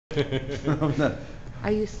No, I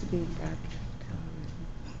used to be in broadcast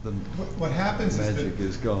the What happens magic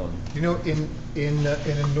is gone. you know, in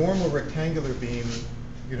a normal rectangular beam,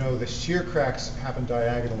 you know, the shear cracks happen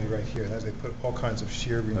diagonally right here. They put all kinds of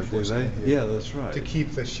shear Oh, do reinforcement they? in here. Yeah, that's right. To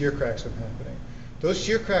keep the shear cracks from happening. Those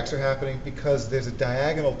shear cracks are happening because there's a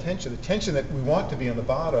diagonal tension. The tension that we want to be on the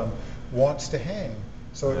bottom wants to hang.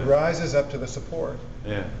 So it Yeah. rises up to the support,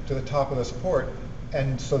 Yeah. to the top of the support.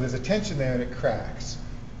 And so there's a tension there and it cracks.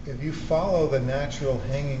 If you follow the natural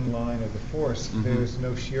hanging line of the force, Mhm. there's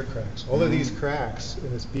no shear cracks. All of these Mhm. cracks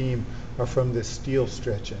in this beam are from this steel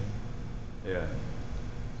stretching. Yeah.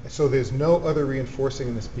 So there's no other reinforcing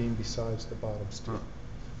in this beam besides the bottom steel.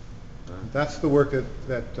 Huh. That's the work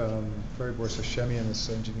that Feribor Sashemian, this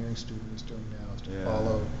engineering student, is doing now, is to Yeah.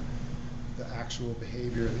 follow the actual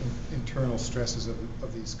behavior, internal stresses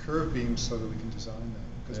of these curved beams so that we can design them.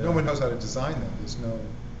 Because no Yeah. one knows how to design them. No.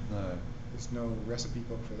 There's no recipe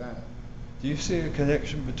book for that. Do you see a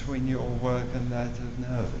connection between your work and that of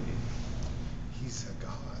Nervi? He's a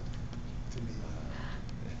god to me.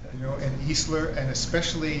 You know, and Easler, and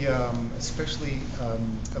especially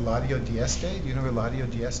Eladio Dieste. Do you know Eladio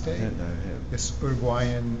Dieste? I don't know him. This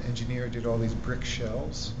Uruguayan engineer did all these brick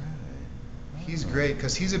shells. Really? He's Oh. great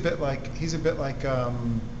because he's a bit like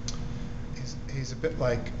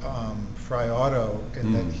Fry Otto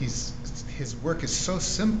in that his work is so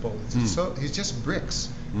simple. He's just bricks.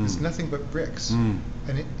 It's nothing but bricks. And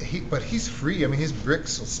but he's free. I mean, his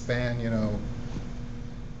bricks will span, I don't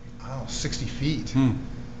know, 60 feet.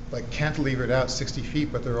 Like cantilevered out 60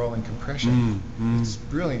 feet, but they're all in compression. It's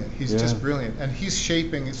brilliant. He's just brilliant. And he's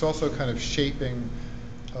shaping, it's also kind of shaping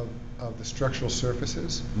of the structural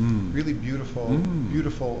surfaces. Really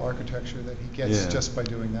beautiful architecture that he gets just by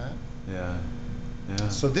doing that. Yeah. Yeah.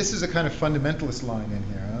 So this is a kind of fundamentalist line in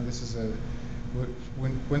here. Huh? This is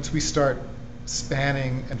once we start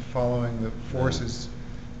spanning and following the forces,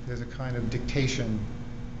 there's a kind of dictation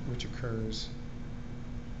which occurs,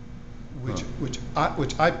 which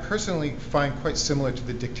I personally find quite similar to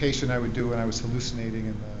the dictation I would do when I was hallucinating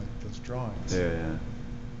in those drawings. Yeah.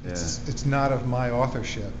 It's not of my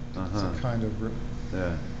authorship. It's a kind of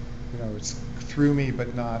it's through me,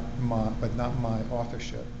 but not my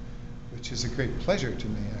authorship, which is a great pleasure to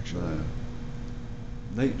me, actually.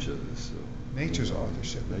 Nature's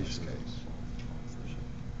authorship in this case.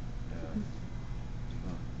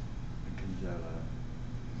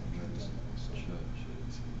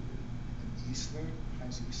 Easler,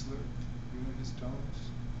 Hans Easler, you know his domes?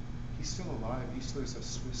 He's still alive. Easler's a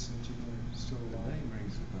Swiss engineer, still alive. The name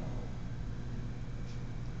rings a bell.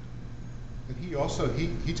 But he also,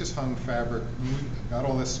 he just hung fabric, got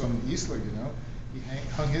all this from Easler, He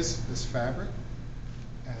hung his fabric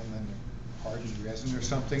and then hardened resin or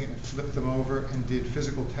something and flipped them over and did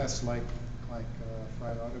physical tests like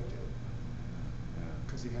Fry Otto did.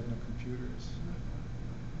 Because he had no computers.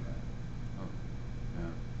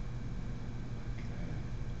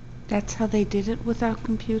 That's how they did it without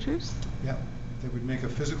computers? Yeah, they would make a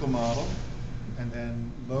physical model and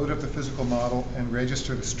then load up the physical model and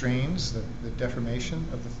register the strains, the deformation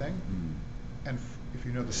of the thing. And if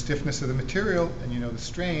you know the stiffness of the material and you know the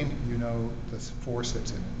strain, you know the force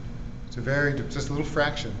that's in it. It's just a little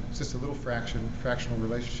fraction. It's just a little fractional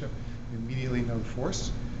relationship. You immediately know the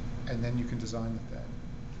force, and then you can design the thing.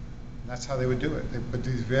 And that's how they would do it. They would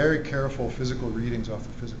do these very careful physical readings off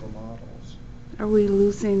the physical models. Are we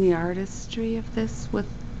losing the artistry of this with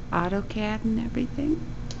AutoCAD and everything?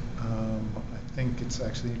 I think it's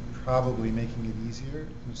actually probably making it easier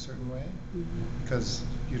in a certain way, because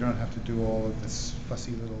you don't have to do all of this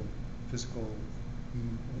fussy little physical.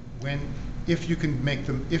 If you can make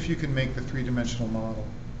the three-dimensional model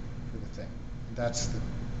for the thing, that's the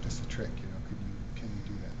trick. Can you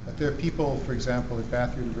do that? But there are people, for example, at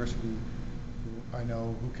Bath University, who I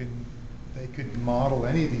know they could model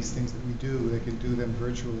any of these things that we do. They can do them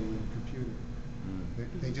virtually in a computer.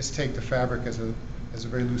 They just take the fabric as a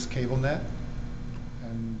very loose cable net,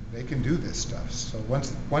 and they can do this stuff. So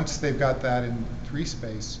once they've got that in 3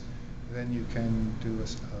 space, then you can do a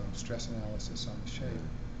stress analysis on the shape.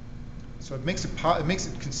 So it makes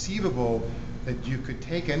it conceivable that you could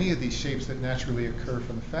take any of these shapes that naturally occur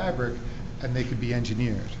from the fabric, and they could be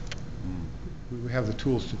engineered. We have the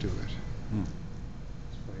tools to do it.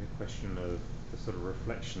 It's probably a question of the sort of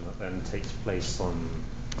reflection that then takes place on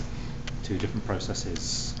 2 different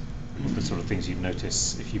processes. The sort of things you'd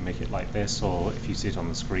notice if you make it like this, or if you see it on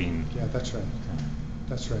the screen. Yeah, that's right.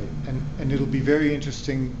 That's right. And it'll be very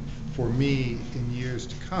interesting for me in years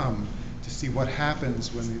to come to see what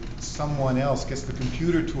happens when someone else gets the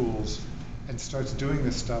computer tools and starts doing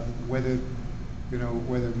this stuff, whether you know,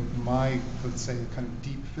 whether my, let's say, kind of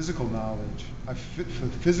deep physical knowledge, for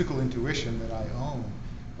the physical intuition that I own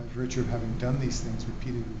by virtue of having done these things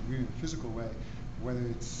repeatedly in a physical way, whether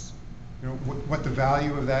it's, you know, what the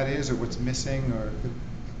value of that is, or what's missing, or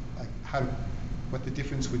what the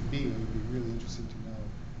difference would be. It would be really interesting to know.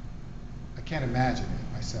 I can't imagine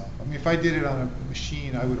it myself. I mean, if I did it on a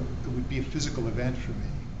machine, it would be a physical event for me.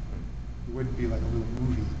 It wouldn't be like a little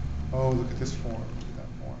movie. Oh, look at this form, look at that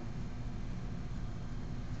form.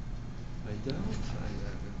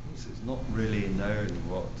 It's not really known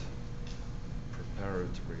what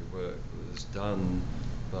preparatory work was done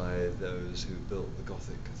by those who built the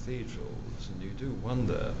Gothic cathedrals, and you do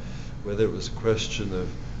wonder whether it was a question of,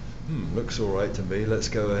 looks all right to me, let's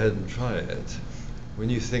go ahead and try it. When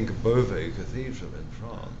you think of Beauvais Cathedral in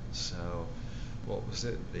France, how, what was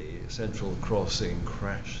it, the central crossing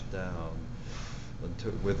crashed down and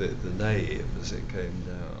took with it the nave as it came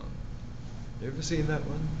down. You ever seen that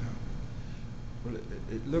one? No. Well,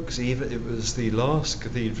 it looks even, it was the last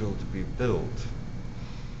cathedral to be built,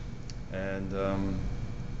 and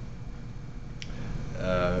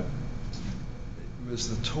it was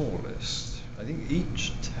the tallest. I think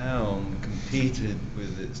each town competed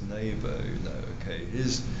with its neighbour, you know, okay,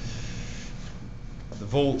 the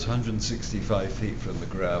vault's 165 feet from the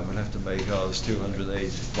ground, we'll have to make ours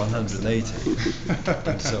 180,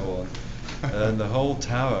 and so on. And the whole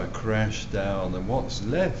tower crashed down, and what's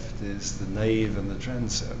left is the nave and the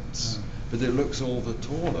transepts. But it looks all the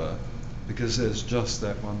taller because there's just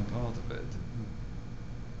that one part of it.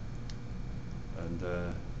 And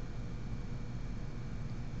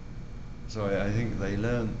so I think they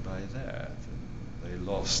learned by that, and they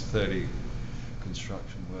lost 30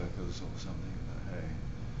 construction workers or something, but hey,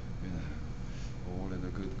 you know, all in a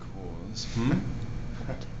good cause.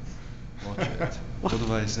 Watch it. What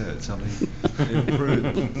have I said? Something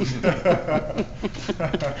imprudent.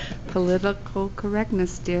 Political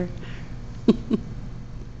correctness, dear.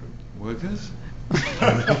 Workers?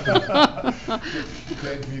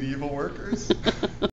 Dead medieval workers?